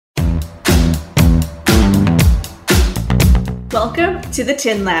Welcome to the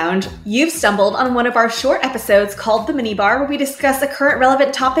Tin Lounge. You've stumbled on one of our short episodes called The Mini Bar, where we discuss a current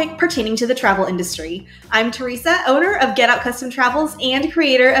relevant topic pertaining to the travel industry. I'm Teresa, owner of Get Out Custom Travels and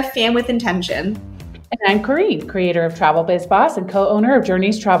creator of Fan with Intention. And I'm Corrine, creator of Travel Biz Boss and co-owner of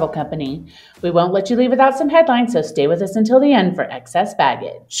Journeys Travel Company. We won't let you leave without some headlines, so stay with us until the end for excess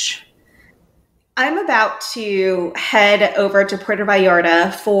baggage. I'm about to head over to Puerto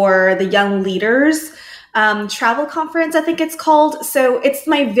Vallarta for the Young Leaders travel conference, I think it's called. So it's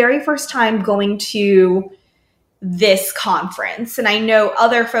my very first time going to this conference. And I know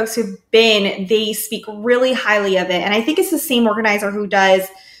other folks who've been, they speak really highly of it. And I think it's the same organizer who does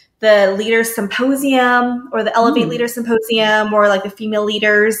the Leaders Symposium or the Elevate Leaders Symposium or like the Female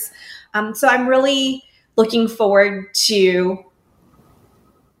Leaders. So I'm really looking forward to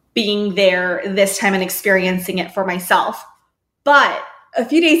being there this time and experiencing it for myself. But a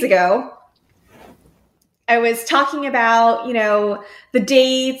few days ago, I was talking about, the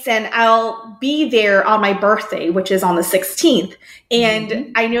dates, and I'll be there on my birthday, which is on the 16th.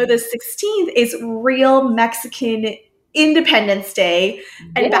 And I know the 16th is real Mexican Independence Day.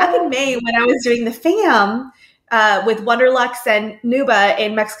 And back in May, when I was doing the FAM with Wonderlux and Nuba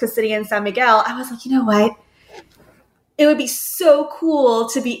in Mexico City and San Miguel, I was like, you know what? It would be so cool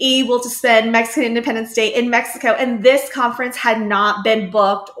to be able to spend Mexican Independence Day in Mexico. And this conference had not been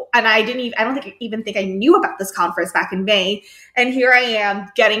booked. And I don't even think I knew about this conference back in May. And here I am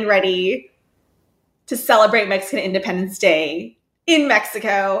getting ready to celebrate Mexican Independence Day in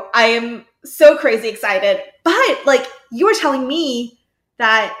Mexico. I am so crazy excited. But you were telling me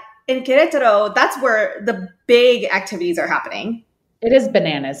that in Querétaro, that's where the big activities are happening. It is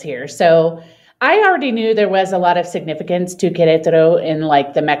bananas here. So I already knew there was a lot of significance to Querétaro in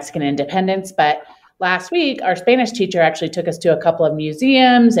the Mexican independence, but last week our Spanish teacher actually took us to a couple of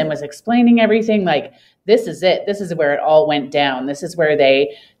museums and was explaining everything. This is it. This is where it all went down. This is where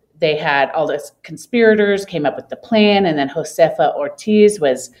they had all the conspirators came up with the plan, and then Josefa Ortiz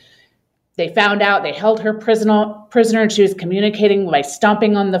they found out, they held her prisoner, and she was communicating by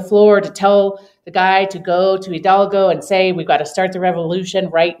stomping on the floor to tell the guy to go to Hidalgo and say, we've got to start the revolution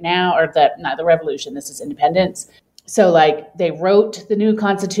right now, or not the revolution, this is independence. So they wrote the new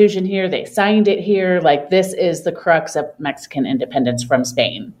constitution here, they signed it here, this is the crux of Mexican independence from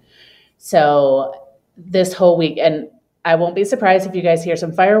Spain. So this whole week, and I won't be surprised if you guys hear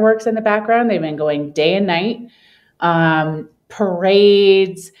some fireworks in the background. They've been going day and night.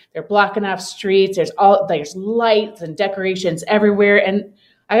 Parades, they're blocking off streets, there's lights and decorations everywhere. And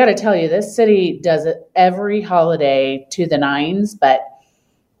I got to tell you, this city does it every holiday to the nines, but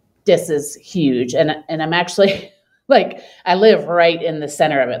this is huge. And I'm actually I live right in the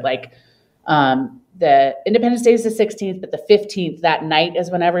center of it. The Independence Day is the 16th, but the 15th, that night is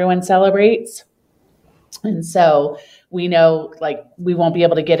when everyone celebrates. And so we know we won't be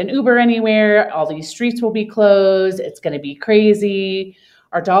able to get an Uber anywhere. All these streets will be closed. It's going to be crazy.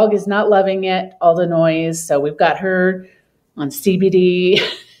 Our dog is not loving it, all the noise. So we've got her on CBD.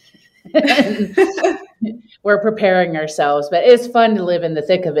 We're preparing ourselves, but it's fun to live in the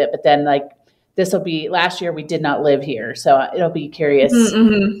thick of it. But then this will be, last year we did not live here. So it'll be curious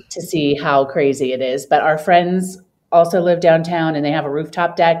to see how crazy it is. But our friends also live downtown and they have a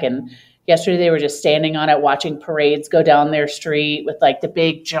rooftop deck, and yesterday they were just standing on it watching parades go down their street with the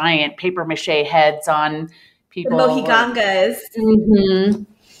big giant paper mache heads on people. The Mojigangas. Mm-hmm.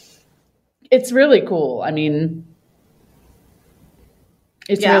 It's really cool. I mean,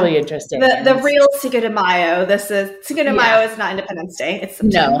 it's really interesting. The real Cinco de Mayo. Cinco de Mayo is not Independence Day. It's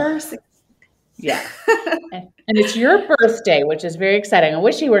September 16th. Yeah. And it's your birthday, which is very exciting. I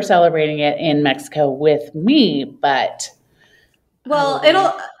wish you were celebrating it in Mexico with me, but. Well,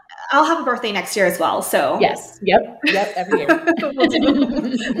 I'll have a birthday next year as well. So yes. Yep. Every year.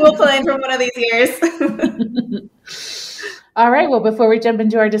 We'll plan for one of these years. All right. Well, before we jump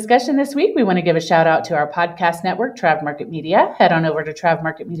into our discussion this week, we want to give a shout out to our podcast network, Trav Market Media. Head on over to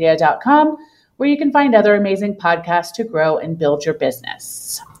travmarketmedia.com, where you can find other amazing podcasts to grow and build your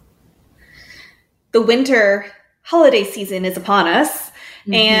business. The winter holiday season is upon us.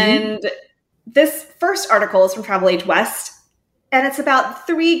 And this first article is from Travel Age West. And it's about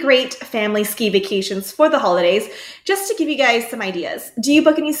 3 great family ski vacations for the holidays. Just to give you guys some ideas. Do you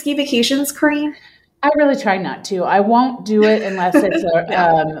book any ski vacations, Corrine? I really try not to. I won't do it unless it's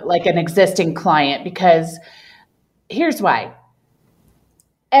an existing client, because here's why.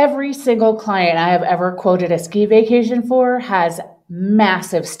 Every single client I have ever quoted a ski vacation for has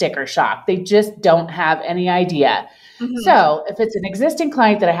massive sticker shock. They just don't have any idea. So if it's an existing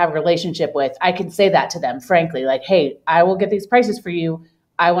client that I have a relationship with, I can say that to them, frankly, hey, I will get these prices for you.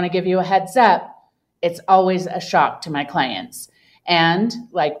 I want to give you a heads up. It's always a shock to my clients. And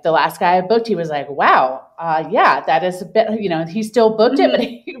like the last guy I booked, he was like, wow, yeah, that is a bit, he still booked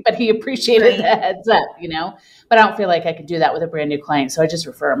it, but he appreciated the heads up, but I don't feel like I could do that with a brand new client. So I just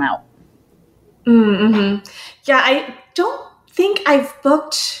refer them out. Mm-hmm. Yeah. I don't think I've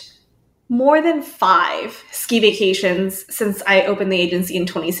booked more than 5 ski vacations since I opened the agency in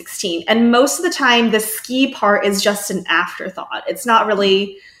 2016. And most of the time, the ski part is just an afterthought. It's not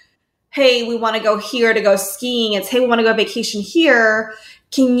really, hey, we want to go here to go skiing. It's, hey, we want to go vacation here.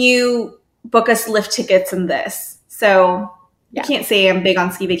 Can you book us lift tickets and this? So I can't say I'm big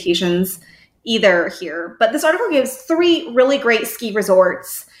on ski vacations either here. But this article gives 3 really great ski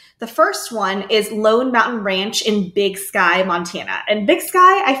resorts. The first one is Lone Mountain Ranch in Big Sky, Montana. And Big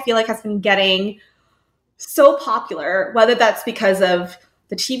Sky, I feel like, has been getting so popular, whether that's because of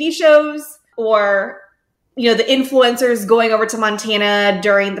the TV shows or, the influencers going over to Montana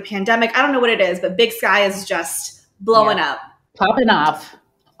during the pandemic. I don't know what it is, but Big Sky is just blowing up. Popping off.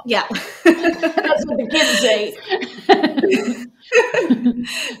 Yeah. That's what the kids say.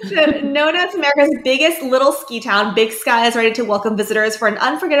 So, known as America's biggest little ski town, Big Sky is ready to welcome visitors for an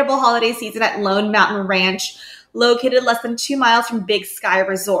unforgettable holiday season at Lone Mountain Ranch, located less than 2 miles from Big Sky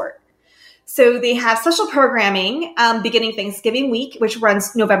Resort. So they have special programming beginning Thanksgiving week, which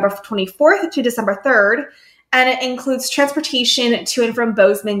runs November 24th to December 3rd, and it includes transportation to and from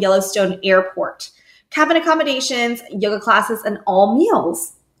Bozeman Yellowstone Airport, cabin accommodations, yoga classes, and all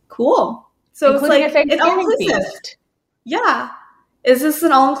meals. Cool. So including it's like it's all inclusive. Feast. Yeah. Is this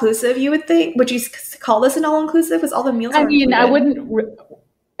an all-inclusive, you would think? Would you call this an all-inclusive? Because all the meals are included. I wouldn't,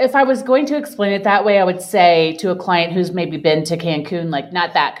 if I was going to explain it that way, I would say to a client who's maybe been to Cancun, like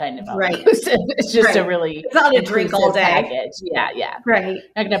not that kind of all-inclusive. It's just a really it's not a drink all day package. Yeah. Right.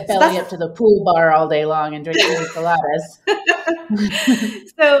 Not going to belly up to the pool bar all day long and drink coladas.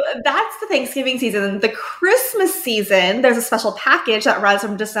 So that's the Thanksgiving season. The Christmas season, there's a special package that runs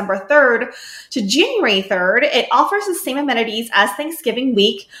from December 3rd to January 3rd. It offers the same amenities as Thanksgiving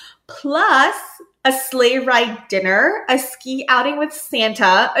week, plus a sleigh ride dinner, a ski outing with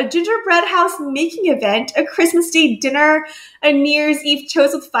Santa, a gingerbread house making event, a Christmas Day dinner, a New Year's Eve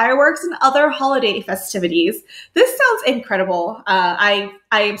toast with fireworks, and other holiday festivities. This sounds incredible. I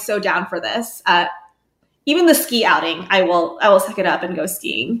am so down for this. Even the ski outing, I will suck it up and go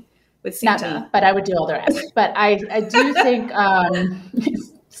skiing with Santa. Not me, but I would do all the rest. But I do think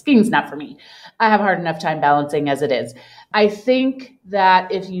skiing's not for me. I have a hard enough time balancing as it is. I think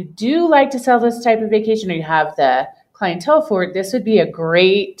that if you do like to sell this type of vacation or you have the clientele for it, this would be a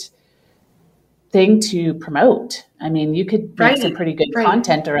great thing to promote. I mean, you could make some pretty good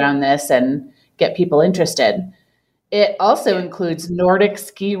content around this and get people interested. It also includes Nordic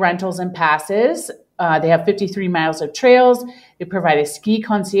ski rentals and passes. They have 53 miles of trails. They provide a ski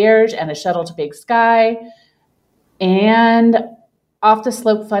concierge and a shuttle to Big Sky. And off the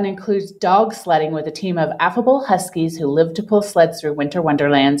slope fun includes dog sledding with a team of affable huskies who live to pull sleds through winter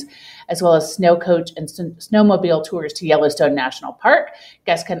wonderlands, as well as snow coach and snowmobile tours to Yellowstone National Park.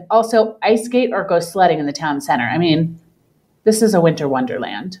 Guests can also ice skate or go sledding in the town center. I mean, this is a winter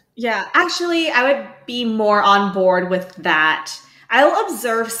wonderland. Yeah, actually, I would be more on board with that. I'll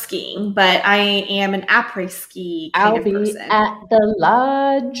observe skiing, but I am an après-ski kind of person. I'll be at the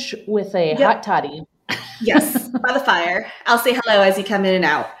lodge with a hot toddy. Yes, by the fire. I'll say hello as you come in and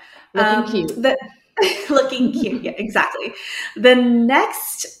out. Looking cute. Looking cute, yeah, exactly. The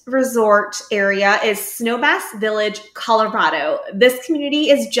next resort area is Snowmass Village, Colorado. This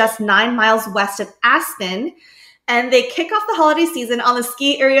community is just 9 miles west of Aspen, and they kick off the holiday season on the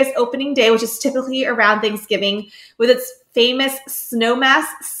ski area's opening day, which is typically around Thanksgiving, with its famous Snowmass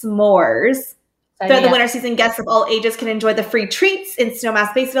s'mores. Throughout the winter season, guests of all ages can enjoy the free treats in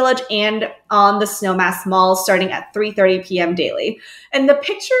Snowmass Base Village and on the Snowmass Mall starting at 3:30 p.m. daily. And the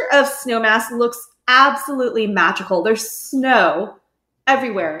picture of Snowmass looks absolutely magical. There's snow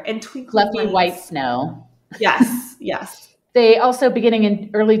everywhere and twinkling fluffy white snow. Yes. They also, beginning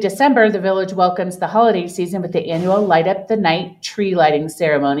in early December, the village welcomes the holiday season with the annual Light Up the Night tree lighting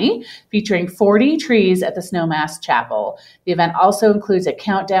ceremony, featuring 40 trees at the Snowmass Chapel. The event also includes a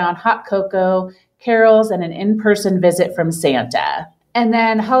countdown, hot cocoa, carols, and an in-person visit from Santa. And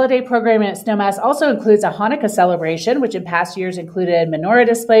then holiday programming at Snowmass also includes a Hanukkah celebration, which in past years included menorah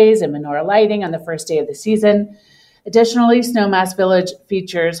displays and menorah lighting on the first day of the season. Additionally, Snowmass Village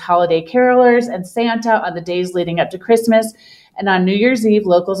features holiday carolers and Santa on the days leading up to Christmas. And on New Year's Eve,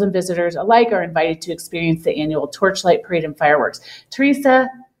 locals and visitors alike are invited to experience the annual torchlight parade and fireworks. Teresa,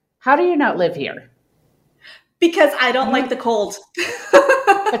 how do you not live here? Because I don't like the cold.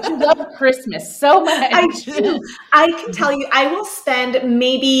 But you love Christmas so much. I do. I can tell you, I will spend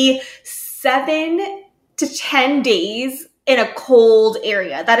maybe 7 to 10 days in a cold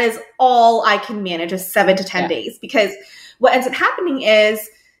area. That is all I can manage is 7 to 10 days, because what ends up happening is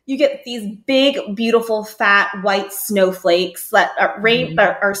you get these big, beautiful, fat, white snowflakes that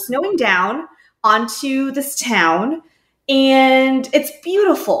are snowing down onto this town, and it's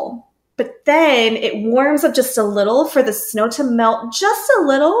beautiful. But then it warms up just a little for the snow to melt just a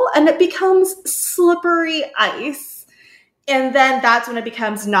little, and it becomes slippery ice. And then that's when it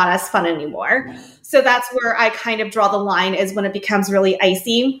becomes not as fun anymore. So that's where I kind of draw the line, is when it becomes really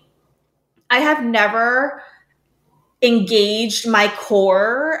icy. I have never engaged my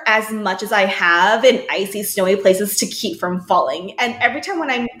core as much as I have in icy, snowy places to keep from falling. And every time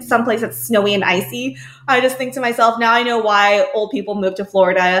when I'm someplace that's snowy and icy, I just think to myself, now I know why old people move to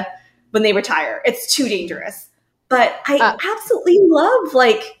Florida when they retire. It's too dangerous. But I absolutely love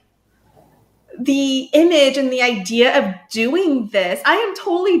like the image and the idea of doing this. I am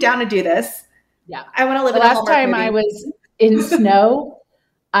totally down to do this. Yeah. I want to live the in a last Hallmark time movie. I was in snow,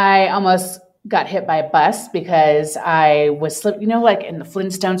 I almost got hit by a bus because I was like in the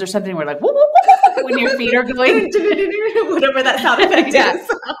Flintstones or something, we're like, whoop, whoop, whoop, when your feet are going. Whatever that sound effect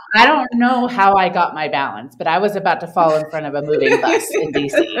is. I don't know how I got my balance, but I was about to fall in front of a moving bus in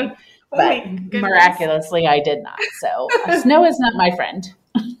DC. But miraculously, I did not. So snow is not my friend.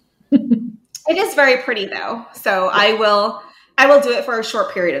 It is very pretty though. So I will do it for a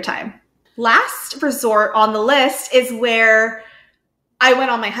short period of time. Last resort on the list is where I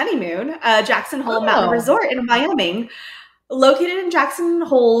went on my honeymoon, Jackson Hole Mountain Resort in Wyoming. Located in Jackson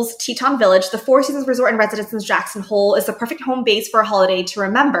Hole's Teton Village, the Four Seasons Resort and Residence in Jackson Hole is the perfect home base for a holiday to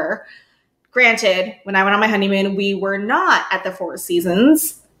remember. Granted, when I went on my honeymoon, we were not at the Four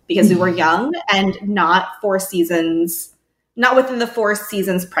Seasons because we were young, and not within the Four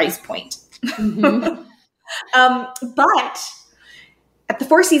Seasons price point. Mm-hmm. But at the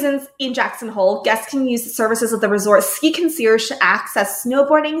Four Seasons in Jackson Hole, guests can use the services of the resort ski concierge to access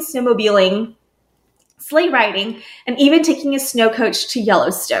snowboarding, snowmobiling, sleigh riding, and even taking a snow coach to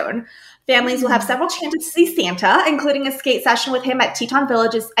Yellowstone. Families will have several chances to see Santa, including a skate session with him at Teton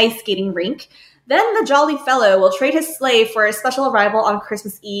Village's ice skating rink. Then the jolly fellow will trade his sleigh for a special arrival on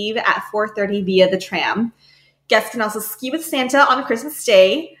Christmas Eve at 4:30 via the tram. Guests can also ski with Santa on Christmas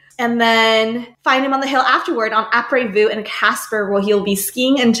Day, and then find him on the hill afterward on Après-Vu in Casper, where he'll be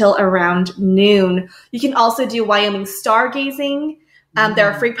skiing until around noon. You can also do Wyoming stargazing.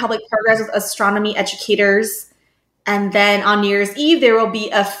 There are free public programs with astronomy educators. And then on New Year's Eve, there will be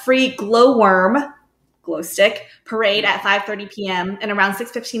a free glow stick parade at 5:30 p.m. And around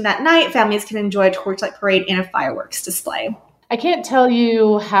 6:15 that night, families can enjoy a torchlight parade and a fireworks display. I can't tell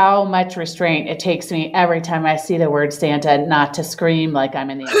you how much restraint it takes me every time I see the word Santa not to scream like I'm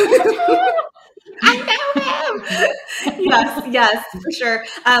in the I know him! Yes, for sure.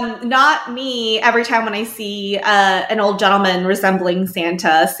 Not me every time when I see an old gentleman resembling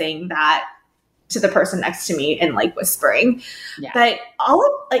Santa saying that to the person next to me and like whispering. Yeah. But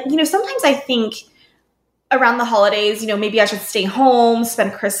sometimes I think around the holidays, maybe I should stay home,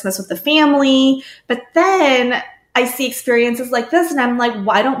 spend Christmas with the family. But then I see experiences like this and I'm like,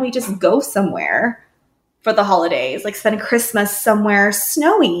 why don't we just go somewhere for the holidays? Like spend Christmas somewhere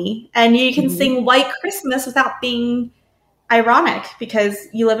snowy, and you can sing White Christmas without being ironic because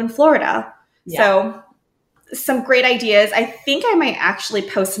you live in Florida. Yeah. So some great ideas. I think I might actually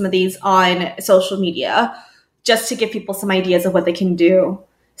post some of these on social media just to give people some ideas of what they can do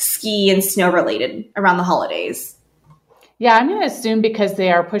ski and snow related around the holidays. Yeah, I'm going to assume because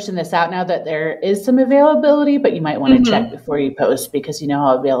they are pushing this out now that there is some availability, but you might want to check before you post because you know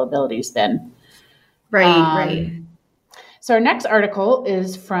how availability's been. Right. So our next article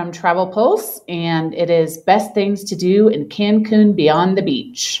is from Travel Pulse, and it is Best Things to Do in Cancun Beyond the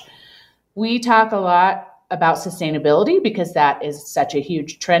Beach. We talk a lot about sustainability because that is such a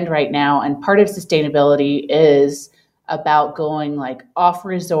huge trend right now. And part of sustainability is about going like off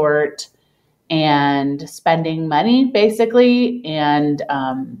resort and spending money basically, and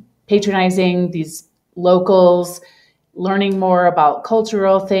patronizing these locals, learning more about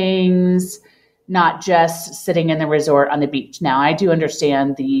cultural things, not just sitting in the resort on the beach. Now, I do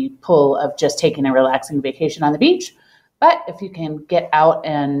understand the pull of just taking a relaxing vacation on the beach, but if you can get out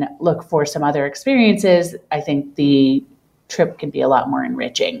and look for some other experiences, I think the trip can be a lot more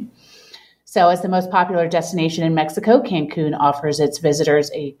enriching. So as the most popular destination in Mexico, Cancun offers its visitors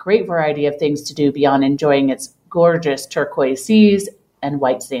a great variety of things to do beyond enjoying its gorgeous turquoise seas and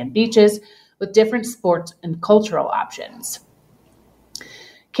white sand beaches with different sports and cultural options.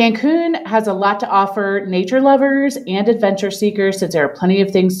 Cancun has a lot to offer nature lovers and adventure seekers since there are plenty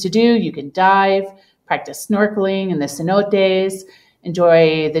of things to do. You can dive, practice snorkeling in the cenotes,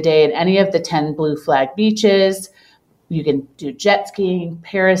 enjoy the day at any of the 10 blue flag beaches, You can do jet skiing,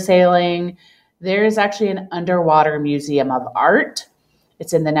 parasailing. There is actually an underwater museum of art.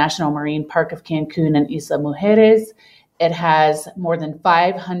 It's in the National Marine Park of Cancun and Isla Mujeres. It has more than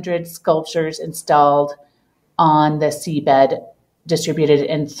 500 sculptures installed on the seabed, distributed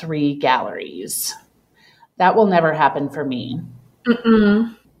in 3 galleries. That will never happen for me.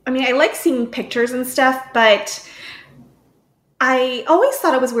 Mm-mm. I mean, I like seeing pictures and stuff, but I always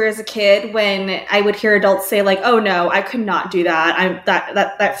thought it was weird as a kid when I would hear adults say like, "Oh no, I could not do that.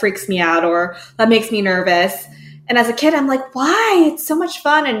 That freaks me out," or "That makes me nervous." And as a kid, I'm like, "Why? It's so much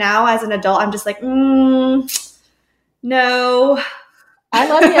fun." And now as an adult, I'm just like, no. I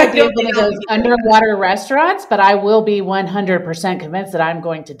love the idea of one of those underwater restaurants, but I will be 100% convinced that I'm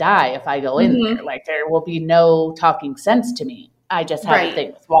going to die if I go in there. Like there will be no talking sense to me. I just have a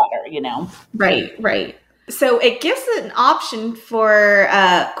thing with water, you know? Right. So it gives an option for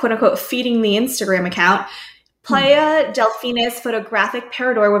quote unquote feeding the Instagram account. Playa Delfines photographic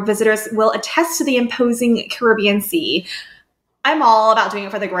parador, where visitors will attest to the imposing Caribbean Sea. I'm all about doing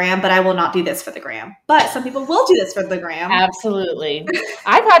it for the gram, but I will not do this for the gram. But some people will do this for the gram. Absolutely.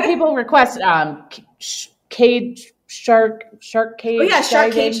 I've had people request cage shark cage. Oh yeah,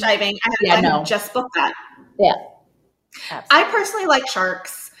 shark cage diving. I just booked that. Yeah. Absolutely. I personally like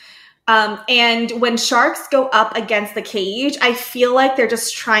sharks. And when sharks go up against the cage, I feel like they're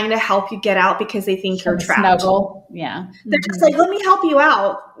just trying to help you get out because they think you're trapped. Snuggle. Yeah. They're just like, let me help you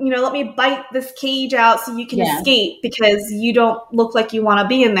out. Let me bite this cage out so you can escape because you don't look like you want to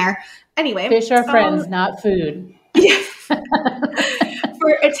be in there. Anyway. Fish are friends, not food. Yes. For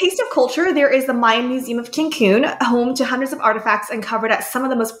a taste of culture, there is the Mayan Museum of Cancun, home to hundreds of artifacts uncovered at some of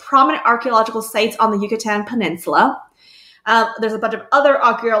the most prominent archaeological sites on the Yucatan Peninsula. There's a bunch of other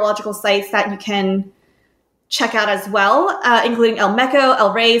archaeological sites that you can check out as well, including El Meco,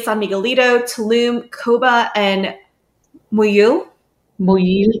 El Rey, San Miguelito, Tulum, Coba, and Muyil.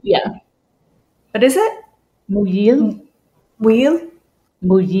 Muyil, yeah. What is it? Muyil.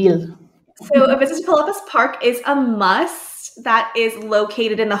 So a visit to Palapa Park is a must. That is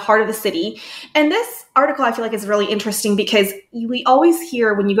located in the heart of the city. And this article I feel like is really interesting because we always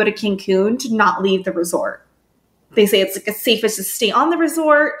hear when you go to Cancun to not leave the resort. They say it's like the safest to stay on the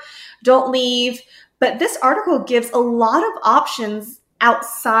resort, don't leave. But this article gives a lot of options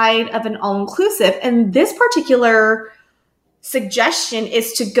outside of an all-inclusive. And this particular suggestion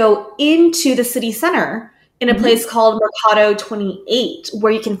is to go into the city center in a place called Mercado 28,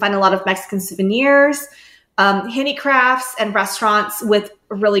 where you can find a lot of Mexican souvenirs, handicrafts, and restaurants with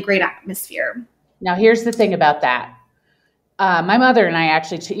a really great atmosphere. Now, here's the thing about that. My mother and I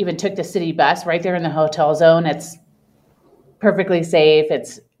actually even took the city bus right there in the hotel zone. It's perfectly safe.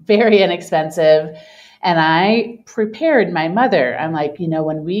 It's very inexpensive. And I prepared my mother. I'm like,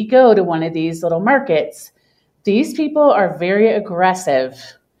 when we go to one of these little markets, these people are very aggressive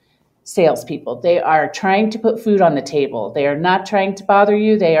salespeople. They are trying to put food on the table. They are not trying to bother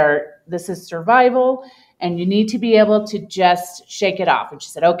you. This is survival, and you need to be able to just shake it off. And she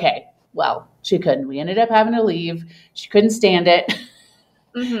said, okay. Well, she couldn't. We ended up having to leave. She couldn't stand it.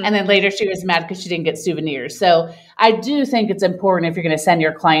 And then later she was mad because she didn't get souvenirs. So I do think it's important if you're going to send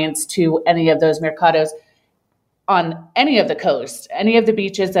your clients to any of those mercados on any of the coast, any of the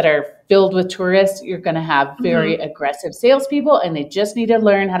beaches that are filled with tourists, you're going to have very aggressive salespeople, and they just need to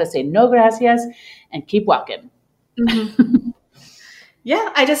learn how to say no gracias and keep walking.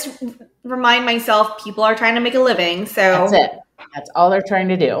 Yeah, I just remind myself people are trying to make a living. So that's it. That's all they're trying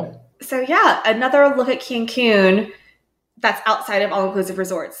to do. So yeah, another look at Cancun that's outside of all-inclusive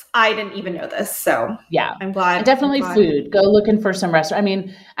resorts. I didn't even know this, so yeah, I'm glad. And definitely food. Go looking for some restaurant. I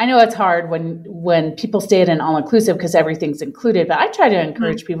mean, I know it's hard when people stay at an all-inclusive because everything's included, but I try to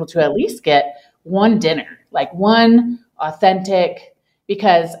encourage people to at least get one dinner, like one authentic,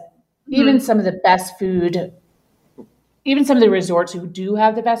 because even some of the best food, even some of the resorts who do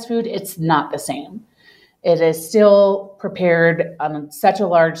have the best food, it's not the same. It is still prepared on such a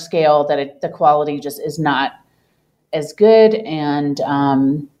large scale that the quality just is not as good. And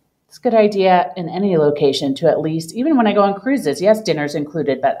it's a good idea in any location to at least, even when I go on cruises, yes, dinner's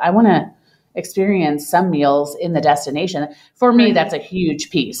included, but I want to experience some meals in the destination. For me, that's a huge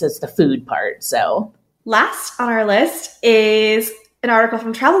piece. It's the food part. So last on our list is an article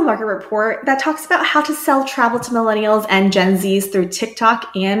from Travel Market Report that talks about how to sell travel to millennials and Gen Zs through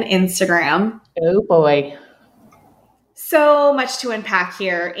TikTok and Instagram. Oh boy. So much to unpack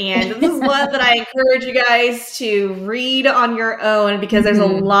here. And this is one that I encourage you guys to read on your own because there's a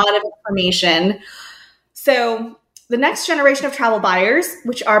lot of information. So the next generation of travel buyers,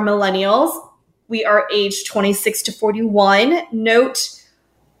 which are millennials, we are aged 26 to 41. Note,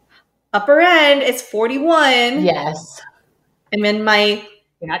 upper end is 41. Yes. I'm in my,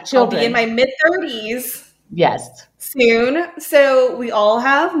 You're not children. I'll be in my mid-30s. Yes. Soon. So we all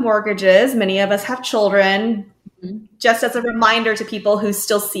have mortgages. Many of us have children. Mm-hmm. Just as a reminder to people who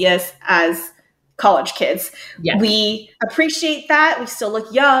still see us as college kids. Yes. We appreciate that. We still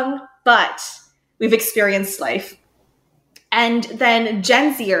look young, but we've experienced life. And then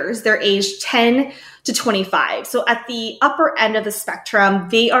Gen Zers, they're aged 10 to 25. So at the upper end of the spectrum,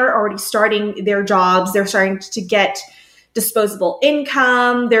 they are already starting their jobs. They're starting to get disposable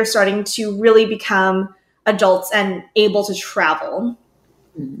income. They're starting to really become adults and able to travel.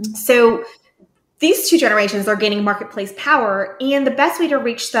 Mm-hmm. So these two generations are gaining marketplace power, and the best way to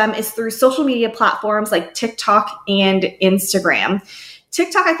reach them is through social media platforms like TikTok and Instagram.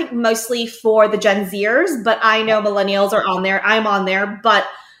 TikTok, I think mostly for the Gen Zers, but I know millennials are on there. I'm on there, but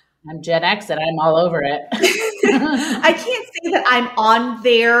I'm Gen X and I'm all over it. I can't say that I'm on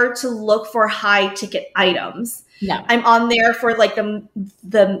there to look for high ticket items. No. I'm on there for like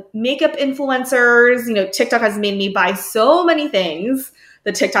the makeup influencers. You know, TikTok has made me buy so many things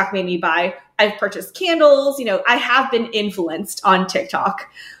that TikTok made me buy. I've purchased candles. You know, I have been influenced on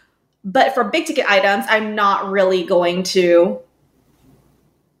TikTok. But for big ticket items, I'm not really going to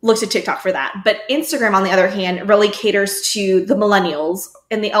look to TikTok for that. But Instagram, on the other hand, really caters to the millennials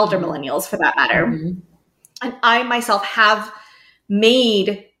and the elder millennials for that matter. Mm-hmm. And I myself have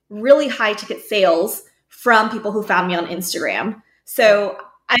made really high ticket sales from people who found me on Instagram. So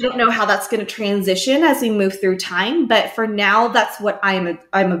I don't know how that's going to transition as we move through time, but for now, that's what I'm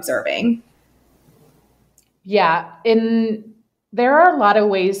observing. Yeah, there are a lot of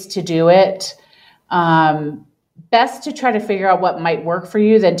ways to do it. Best to try to figure out what might work for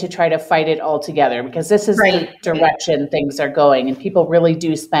you than to try to fight it all together, because this is the direction things are going, and people really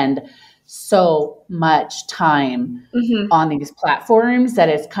do spend so much time on these platforms that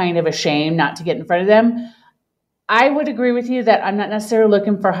it's kind of a shame not to get in front of them. I would agree with you that I'm not necessarily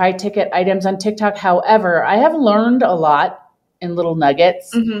looking for high ticket items on TikTok. However, I have learned a lot in little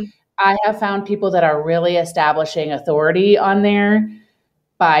nuggets. Mm-hmm. I have found people that are really establishing authority on there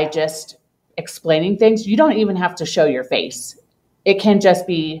by just explaining things. You don't even have to show your face. It can just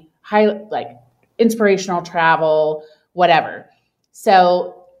be like inspirational travel, whatever.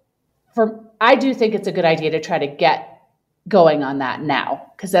 So I do think it's a good idea to try to get going on that now,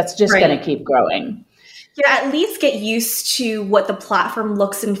 because that's just going to keep growing. Yeah, at least get used to what the platform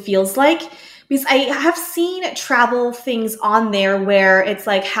looks and feels like. Because I have seen travel things on there where it's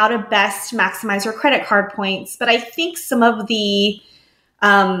like how to best maximize your credit card points. But I think some of the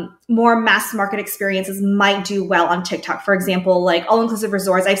more mass market experiences might do well on TikTok. For example, like all-inclusive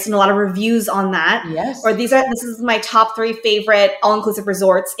resorts. I've seen a lot of reviews on that. Yes. Or this is my top 3 favorite all-inclusive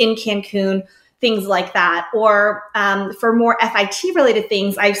resorts in Cancun, things like that. Or for more FIT related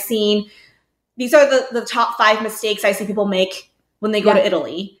things, I've seen these are the top 5 mistakes I see people make when they go to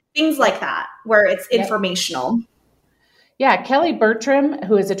Italy. Things like that, where it's informational. Yeah, Kelly Bertram,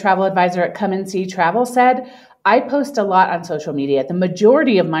 who is a travel advisor at Come and See Travel, said, I post a lot on social media. The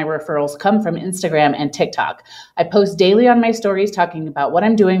majority of my referrals come from Instagram and TikTok. I post daily on my stories talking about what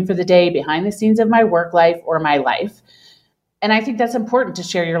I'm doing for the day, behind the scenes of my work life or my life. And I think that's important to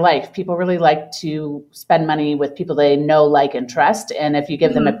share your life. People really like to spend money with people they know, like, and trust. And if you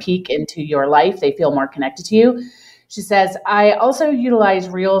give them a peek into your life, they feel more connected to you. She says, I also utilize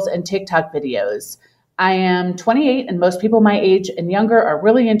Reels and TikTok videos. I am 28, and most people my age and younger are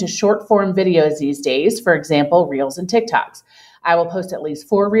really into short form videos these days. For example, Reels and TikToks. I will post at least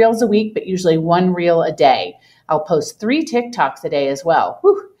 4 Reels a week, but usually 1 Reel a day. I'll post 3 TikToks a day as well.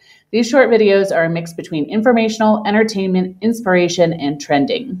 Whew. These short videos are a mix between informational, entertainment, inspiration, and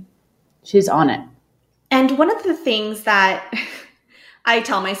trending. She's on it. And one of the things that I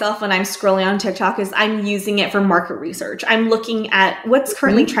tell myself when I'm scrolling on TikTok is I'm using it for market research. I'm looking at what's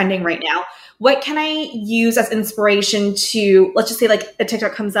currently trending right now. What can I use as inspiration to, let's just say like a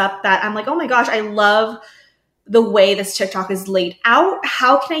TikTok comes up that I'm like, oh my gosh, I love the way this TikTok is laid out.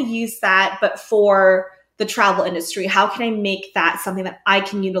 How can I use that, but for the travel industry? How can I make that something that I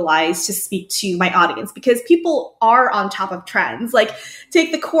can utilize to speak to my audience? Because people are on top of trends. Like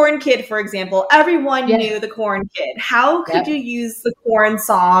take the Corn Kid, for example. Everyone knew the Corn Kid. How could you use the Corn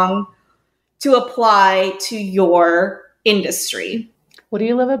song to apply to your industry? What do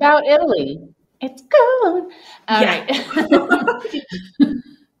you love about Italy? It's good. All right.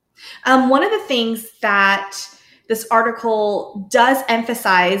 One of the things that this article does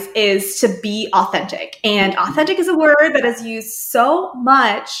emphasize is to be authentic. And authentic is a word that is used so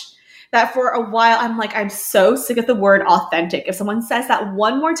much that for a while I'm like, I'm so sick of the word authentic. If someone says that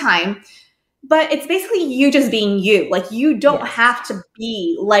one more time, But it's basically you just being you. Like, you don't have to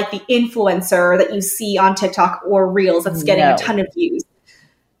be like the influencer that you see on TikTok or Reels that's getting a ton of views.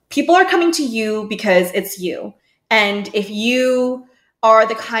 People are coming to you because it's you. And if you are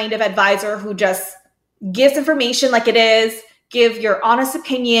the kind of advisor who just gives information like it is, give your honest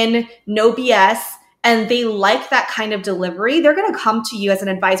opinion, no BS, and they like that kind of delivery, they're going to come to you as an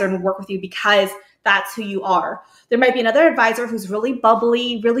advisor and work with you because that's who you are. There might be another advisor who's really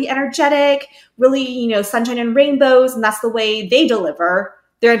bubbly, really energetic, really, sunshine and rainbows, and that's the way they deliver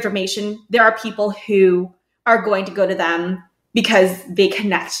their information. There are people who are going to go to them because they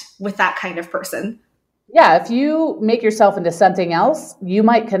connect with that kind of person. Yeah, if you make yourself into something else, you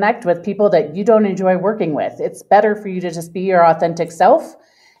might connect with people that you don't enjoy working with. It's better for you to just be your authentic self,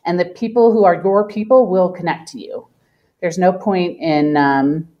 and the people who are your people will connect to you. There's no point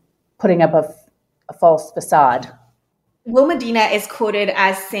in putting up a false facade. Will Medina is quoted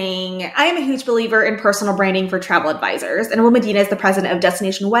as saying, "I am a huge believer in personal branding for travel advisors." And Will Medina is the president of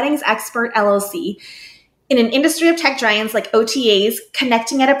Destination Weddings Expert LLC. In an industry of tech giants like OTAs,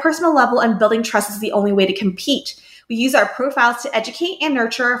 connecting at a personal level and building trust is the only way to compete. We use our profiles to educate and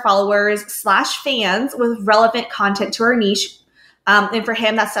nurture our followers/fans with relevant content to our niche. And for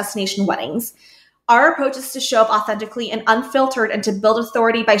him, that's Destination Weddings. Our approach is to show up authentically and unfiltered and to build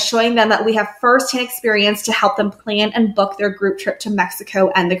authority by showing them that we have firsthand experience to help them plan and book their group trip to Mexico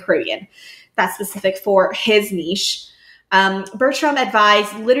and the Caribbean. That's specific for his niche. Bertram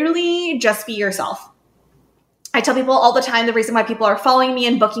advised, literally just be yourself. I tell people all the time the reason why people are following me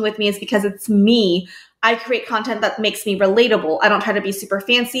and booking with me is because it's me. I create content that makes me relatable. I don't try to be super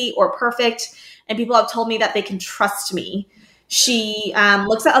fancy or perfect. And people have told me that they can trust me. She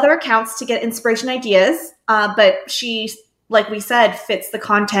looks at other accounts to get inspiration ideas, but she, like we said, fits the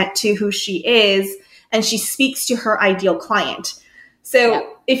content to who she is, and she speaks to her ideal client.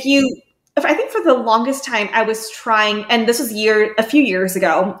 So if I think for the longest time I was trying, and this was a few years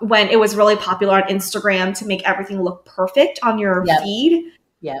ago when it was really popular on Instagram to make everything look perfect on your feed.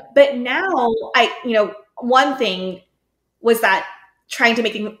 Yeah. But now one thing was that trying to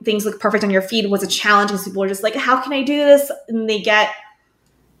make things look perfect on your feed was a challenge because people are just like, how can I do this? And they get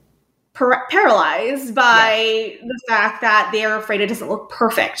paralyzed by the fact that they're afraid it doesn't look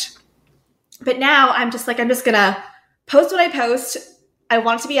perfect. But now I'm just going to post what I post. I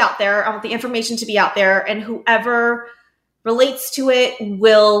want it to be out there. I want the information to be out there, and whoever relates to it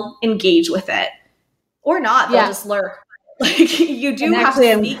will engage with it or not. They'll just lurk. Like, you do have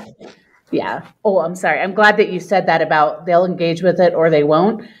to speak. Yeah. Oh, I'm sorry. I'm glad that you said that about they'll engage with it or they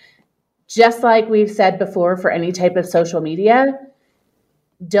won't. Just like we've said before for any type of social media,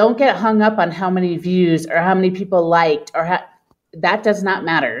 don't get hung up on how many views or how many people liked that does not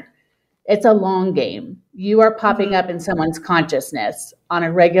matter. It's a long game. You are popping up in someone's consciousness on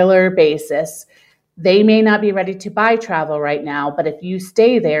a regular basis. They may not be ready to buy travel right now, but if you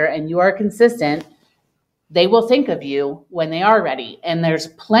stay there and you are consistent, they will think of you when they are ready. And there's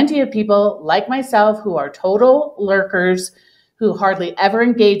plenty of people like myself who are total lurkers who hardly ever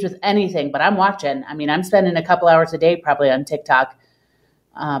engage with anything, but I'm watching. I mean, I'm spending a couple hours a day probably on TikTok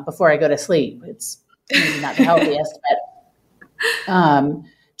before I go to sleep. It's maybe not the healthiest, but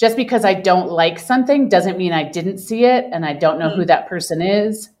just because I don't like something doesn't mean I didn't see it and I don't know who that person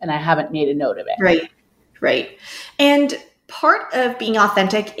is and I haven't made a note of it. Right. And part of being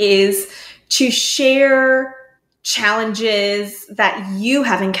authentic is to share challenges that you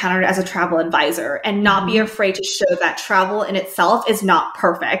have encountered as a travel advisor and not be afraid to show that travel in itself is not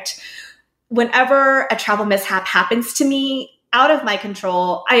perfect. Whenever a travel mishap happens to me out of my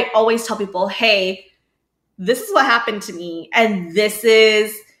control, I always tell people, hey, this is what happened to me. And this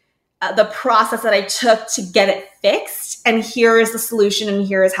is the process that I took to get it fixed. And here is the solution. And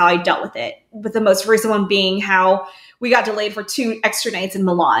here is how I dealt with it. With the most recent one being how we got delayed for 2 extra nights in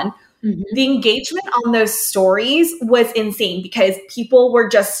Milan. The engagement on those stories was insane because people were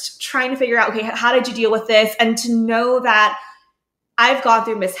just trying to figure out, okay, how did you deal with this? And to know that I've gone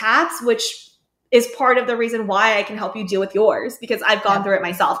through mishaps, which is part of the reason why I can help you deal with yours, because I've gone through it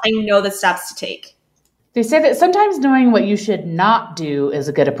myself. I know the steps to take. They say that sometimes knowing what you should not do is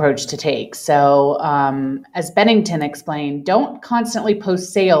a good approach to take. So as Bennington explained, don't constantly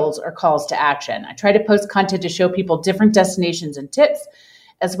post sales or calls to action. I try to post content to show people different destinations and tips,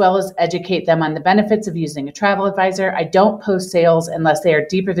 as well as educate them on the benefits of using a travel advisor. I don't post sales unless they are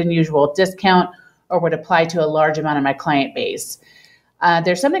deeper than usual discount or would apply to a large amount of my client base.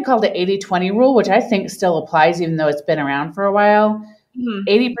 There's something called the 80-20 rule, which I think still applies even though it's been around for a while.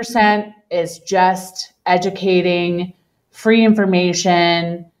 80% is just educating, free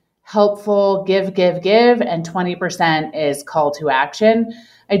information, helpful, give, and 20% is call to action.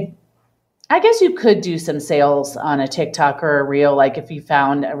 I guess you could do some sales on a TikTok or a reel. Like if you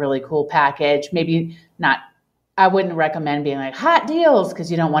found a really cool package, maybe not, I wouldn't recommend being like hot deals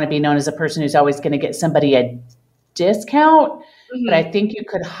because you don't want to be known as a person who's always going to get somebody a discount. Mhm. But I think you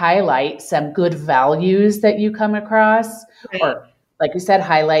could highlight some good values that you come across, Right. or like you said,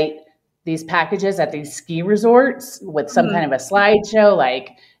 highlight these packages at these ski resorts with some Mhm. kind of a slideshow,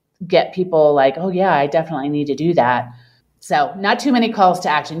 like get people like, oh yeah, I definitely need to do that. So not too many calls to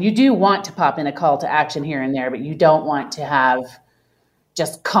action. You do want to pop in a call to action here and there, but you don't want to have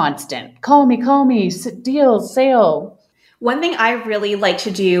just constant call me, deals, sale. One thing I really like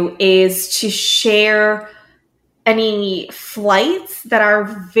to do is to share any flights that are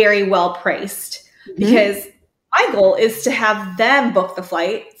very well priced, because my goal is to have them book the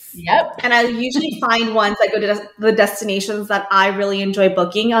flights. Yep. And I usually find ones that go to the destinations that I really enjoy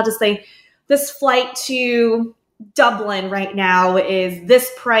booking. I'll just say, this flight to Dublin right now is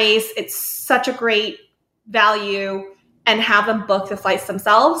this price. It's such a great value, and have them book the flights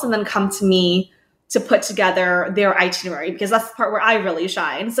themselves and then come to me to put together their itinerary, because that's the part where I really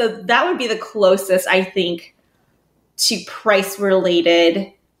shine. So that would be the closest, I think, to price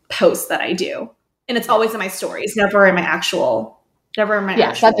related posts that I do. And it's always in my stories, never in my actual something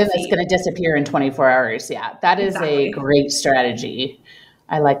that's going to disappear in 24 hours. Yeah, that is Exactly. a great strategy.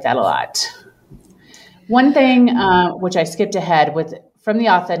 I like that a lot. One thing, which I skipped ahead with from the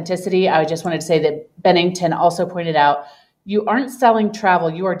authenticity, I just wanted to say that Bennington also pointed out, you aren't selling travel,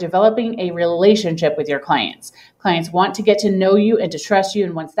 you are developing a relationship with your clients. Clients want to get to know you and to trust you.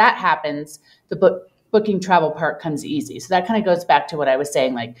 And once that happens, the booking travel part comes easy. So that kind of goes back to what I was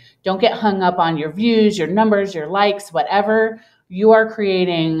saying, like, don't get hung up on your views, your numbers, your likes, whatever. You are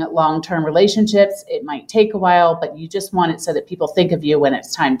creating long-term relationships. It might take a while, but you just want it so that people think of you when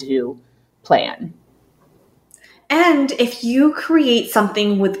it's time to plan. And if you create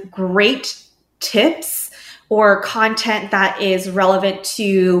something with great tips or content that is relevant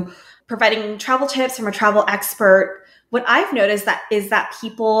to providing travel tips from a travel expert, what I've noticed is that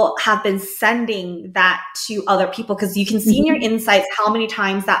people have been sending that to other people, because you can see in your insights how many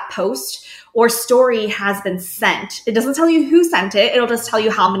times that post or story has been sent. It doesn't tell you who sent it. It'll just tell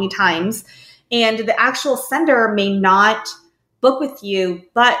you how many times. And the actual sender may not book with you,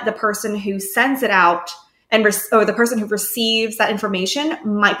 but the person who sends it out or the person who receives that information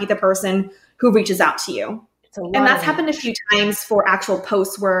might be the person who reaches out to you. And that's happened a few times for actual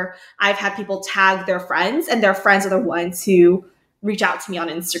posts where I've had people tag their friends, and their friends are the ones who reach out to me on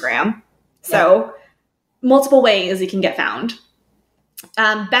Instagram. So multiple ways you can get found.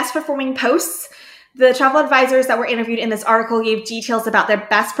 Best performing posts. The travel advisors that were interviewed in this article gave details about their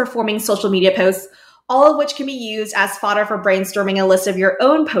best performing social media posts, all of which can be used as fodder for brainstorming a list of your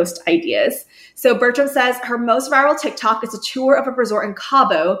own post ideas. So Bertram says her most viral TikTok is a tour of a resort in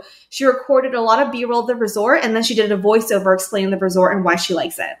Cabo. She recorded a lot of B-roll of the resort, and then she did a voiceover explaining the resort and why she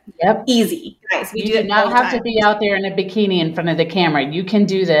likes it. Yep. Easy, guys. You do not have to be out there in a bikini in front of the camera. You can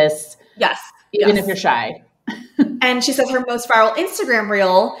do this. Yes. Even if you're shy. And she says her most viral Instagram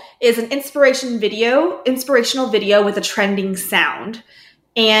reel is an inspirational video with a trending sound.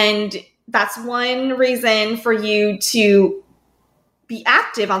 And that's one reason for you to be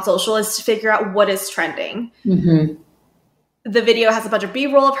active on social, is to figure out what is trending. Mm-hmm. The video has a bunch of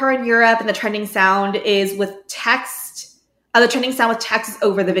B-roll of her in Europe, and the trending sound is with text. The trending sound with text is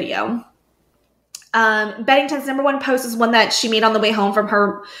over the video. Bennington's number one post is one that she made on the way home from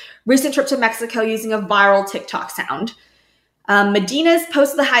her recent trip to Mexico using a viral TikTok sound. Medina's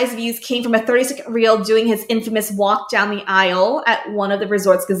post of the highest views came from a 30-second reel doing his infamous walk down the aisle at one of the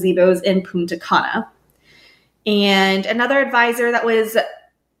resort's gazebos in Punta Cana. And another advisor that was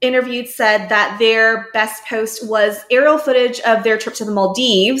interviewed said that their best post was aerial footage of their trip to the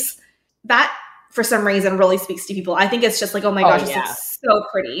Maldives. That, for some reason, really speaks to people. I think it's just like, oh my gosh, this looks so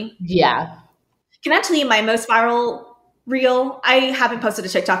pretty. Yeah. Can I tell you my most viral reel? I haven't posted a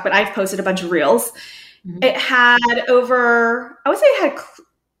TikTok, but I've posted a bunch of reels. Mm-hmm. It had over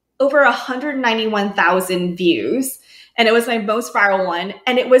 191,000 views. And it was my most viral one.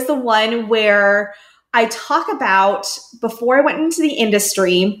 And it was the one where I talk about, before I went into the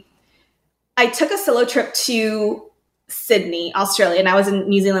industry, I took a solo trip to Sydney, Australia, and I was in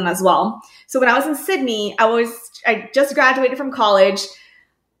New Zealand as well. So when I was in Sydney, I just graduated from college.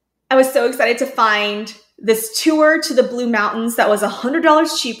 I was so excited to find this tour to the Blue Mountains that was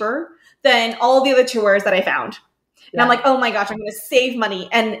 $100 cheaper than all the other tours that I found. And I'm like, oh my gosh, I'm going to save money.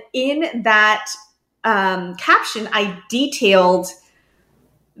 And in that caption, I detailed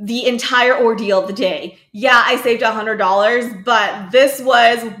the entire ordeal of the day. Yeah, I saved $100, but this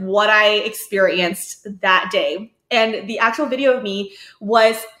was what I experienced that day. And the actual video of me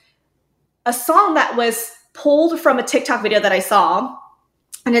was a song that was pulled from a TikTok video that I saw.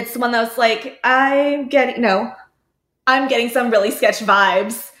 And it's the one that was like, I'm getting some really sketch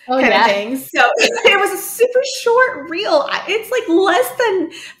vibes kind of thing. So it was a super short reel. It's like less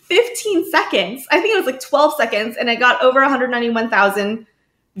than 15 seconds. I think it was like 12 seconds. And it got over 191,000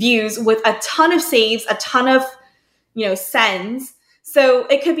 views with a ton of saves, a ton of, sends. So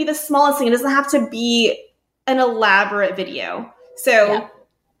it could be the smallest thing. It doesn't have to be an elaborate video. So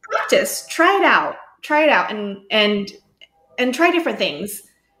practice, try it out and try different things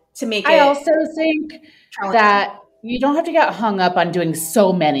to make it. I also think that you don't have to get hung up on doing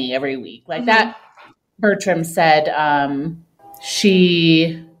so many every week. Like that Bertram said,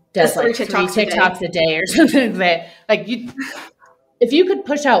 she does like 3 TikToks a day or something like that. If you could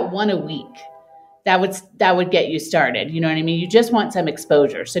push out one a week, that would get you started. You know what I mean? You just want some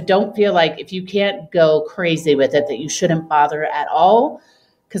exposure. So don't feel like if you can't go crazy with it, that you shouldn't bother at all.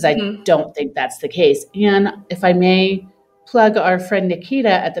 Because I don't think that's the case. And if I may plug our friend Nikita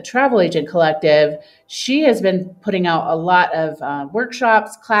at the Travel Agent Collective, she has been putting out a lot of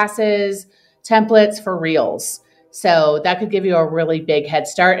workshops, classes, templates for Reels. So that could give you a really big head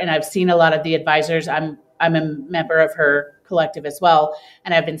start. And I've seen a lot of the advisors. I'm a member of her collective as well.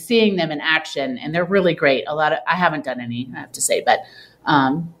 And I've been seeing them in action and they're really great. I haven't done any, I have to say, but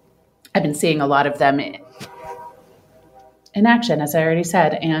I've been seeing a lot of them in action, as I already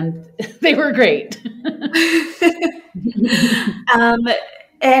said, and they were great.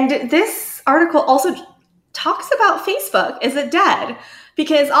 And this article also talks about Facebook. Is it dead?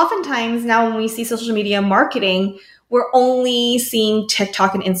 Because oftentimes now when we see social media marketing, we're only seeing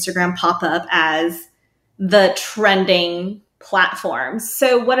TikTok and Instagram pop up as the trending platforms.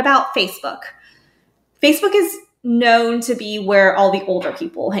 So what about Facebook? Facebook is known to be where all the older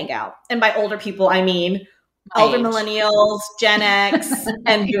people hang out. And by older people, I mean older millennials, Gen X,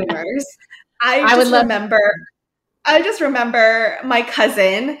 and boomers. I just remember my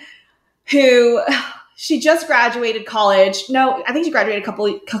cousin who she just graduated college. No, I think she graduated a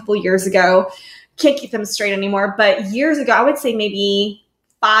couple years ago. Can't keep them straight anymore. But years ago, I would say maybe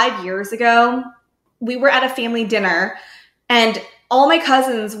 5 years ago, we were at a family dinner and all my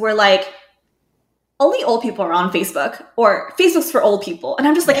cousins were like, only old people are on Facebook, or Facebook's for old people. And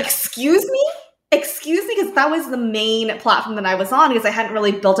I'm just like, excuse me, because that was the main platform that I was on because I hadn't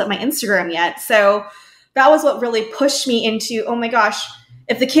really built up my Instagram yet. So that was what really pushed me into, oh my gosh,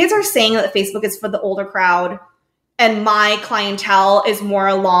 if the kids are saying that Facebook is for the older crowd and my clientele is more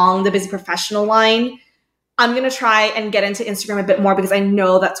along the busy professional line, I'm going to try and get into Instagram a bit more because I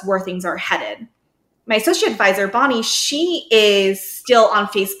know that's where things are headed. My associate advisor, Bonnie, she is still on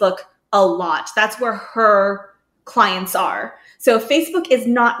Facebook a lot. That's where her clients are. So Facebook is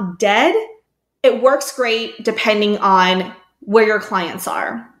not dead. It works great depending on where your clients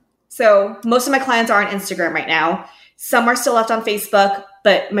are. So most of my clients are on Instagram right now. Some are still left on Facebook,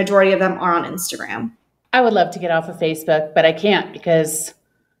 but majority of them are on Instagram. I would love to get off of Facebook, but I can't because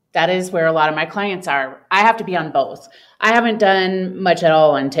that is where a lot of my clients are. I have to be on both. I haven't done much at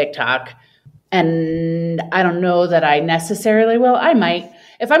all on TikTok, and I don't know that I necessarily will. I might.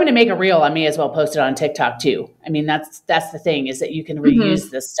 If I'm going to make a reel, I may as well post it on TikTok too. I mean, that's the thing is that you can reuse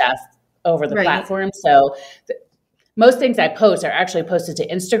this stuff over the platform. So most things I post are actually posted to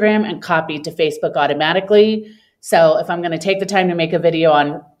Instagram and copied to Facebook automatically. So if I'm going to take the time to make a video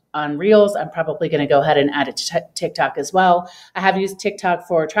on Reels, I'm probably going to go ahead and add it to TikTok as well. I have used TikTok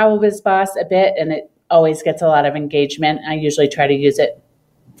for Travel Biz Boss a bit, and it always gets a lot of engagement. I usually try to use it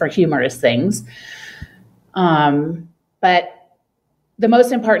for humorous things. But the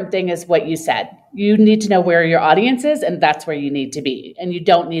most important thing is what you said. You need to know where your audience is, and that's where you need to be. And you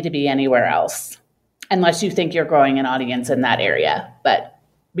don't need to be anywhere else unless you think you're growing an audience in that area. But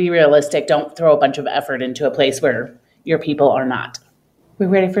be realistic. Don't throw a bunch of effort into a place where your people are not. We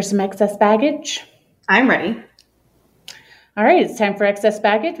ready for some excess baggage? I'm ready. All right, it's time for excess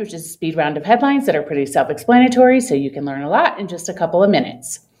baggage, which is a speed round of headlines that are pretty self-explanatory, so you can learn a lot in just a couple of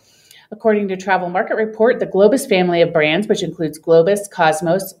minutes. According to Travel Market Report, the Globus family of brands, which includes Globus,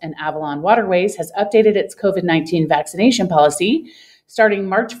 Cosmos, and Avalon Waterways, has updated its COVID-19 vaccination policy. Starting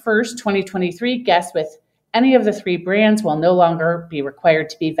March 1st, 2023, guests with any of the 3 brands will no longer be required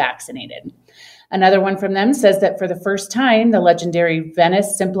to be vaccinated. Another one from them says that for the first time, the legendary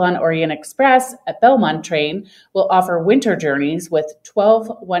Venice Simplon Orient Express at Belmont train will offer winter journeys with 12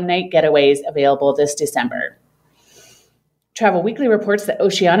 one-night getaways available this December. Travel Weekly reports that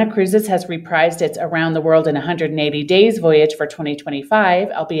Oceania Cruises has reprised its Around the World in 180 Days voyage for 2025,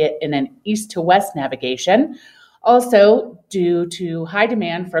 albeit in an east to west navigation. Also, due to high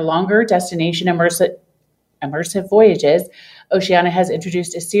demand for longer destination immersive immersive voyages, Oceania has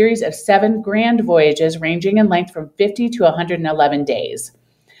introduced a series of 7 grand voyages ranging in length from 50 to 111 days.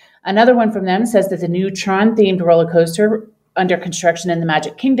 Another one from them says that the new Tron-themed roller coaster under construction in the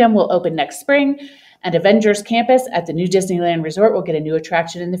Magic Kingdom will open next spring, and Avengers Campus at the new Disneyland Resort will get a new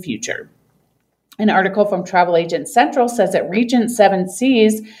attraction in the future. An article from Travel Agent Central says that Regent Seven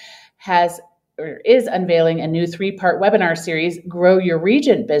Seas is unveiling a new 3-part webinar series, Grow Your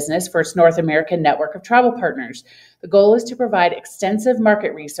Regent Business, for its North American network of travel partners. The goal is to provide extensive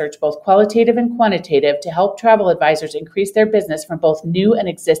market research, both qualitative and quantitative, to help travel advisors increase their business from both new and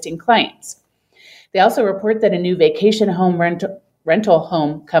existing clients. They also report that a new vacation home rental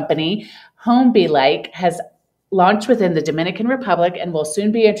home company, Home Be Like, has launched within the Dominican Republic and will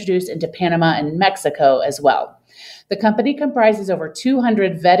soon be introduced into Panama and Mexico as well. The company comprises over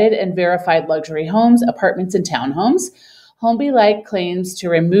 200 vetted and verified luxury homes, apartments, and townhomes. Home Be Like claims to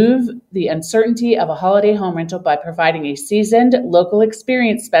remove the uncertainty of a holiday home rental by providing a seasoned local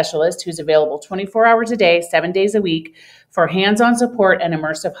experience specialist who's available 24 hours a day, 7 days a week for hands-on support and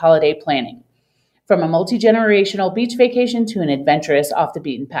immersive holiday planning. From a multi-generational beach vacation to an adventurous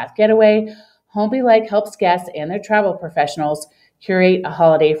off-the-beaten-path getaway, Home Be Like helps guests and their travel professionals curate a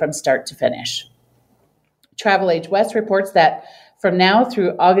holiday from start to finish. Travel Age West reports that from now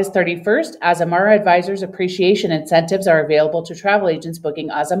through August 31st, Azamara Advisors appreciation incentives are available to travel agents booking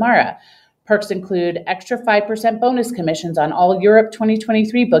Azamara. Perks include extra 5% bonus commissions on all Europe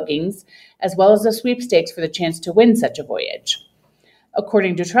 2023 bookings, as well as a sweepstakes for the chance to win such a voyage.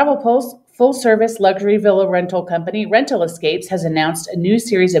 According to Travel Pulse, full-service luxury villa rental company Rental Escapes has announced a new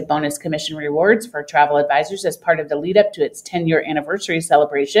series of bonus commission rewards for travel advisors as part of the lead-up to its 10-year anniversary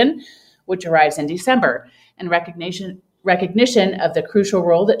celebration, which arrives in December. And recognition of the crucial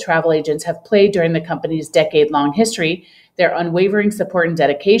role that travel agents have played during the company's decade-long history, their unwavering support and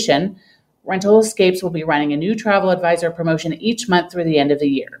dedication, Rental Escapes will be running a new travel advisor promotion each month through the end of the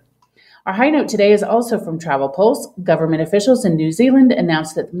year. Our high note today is also from Travel Pulse. Government officials in New Zealand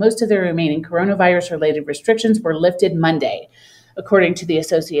announced that most of their remaining coronavirus-related restrictions were lifted Monday. According to the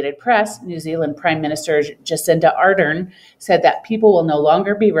Associated Press, New Zealand Prime Minister Jacinda Ardern said that people will no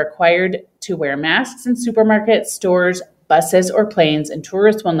longer be required to wear masks in supermarkets, stores, buses, or planes, and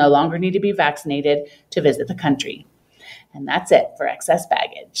tourists will no longer need to be vaccinated to visit the country. And that's it for Excess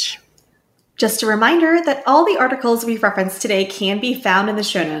Baggage. Just a reminder that all the articles we've referenced today can be found in the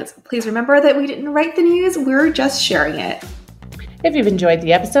show notes. Please remember that we didn't write the news, we're just sharing it. If you've enjoyed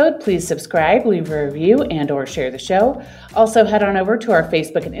the episode, please subscribe, leave a review, and/or share the show. Also, head on over to our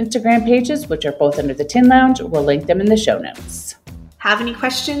Facebook and Instagram pages, which are both under the Tin Lounge. We'll link them in the show notes. Have any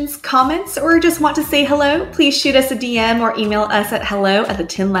questions, comments, or just want to say hello? Please shoot us a DM or email us at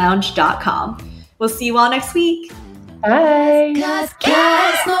hello@thetinlounge.com. We'll see you all next week. Bye.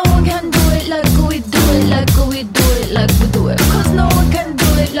 Cause no one can do it like we do it, like we do it, like we do it. Cause no one can do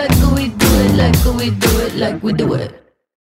it like we do it, like we do it, like we do it.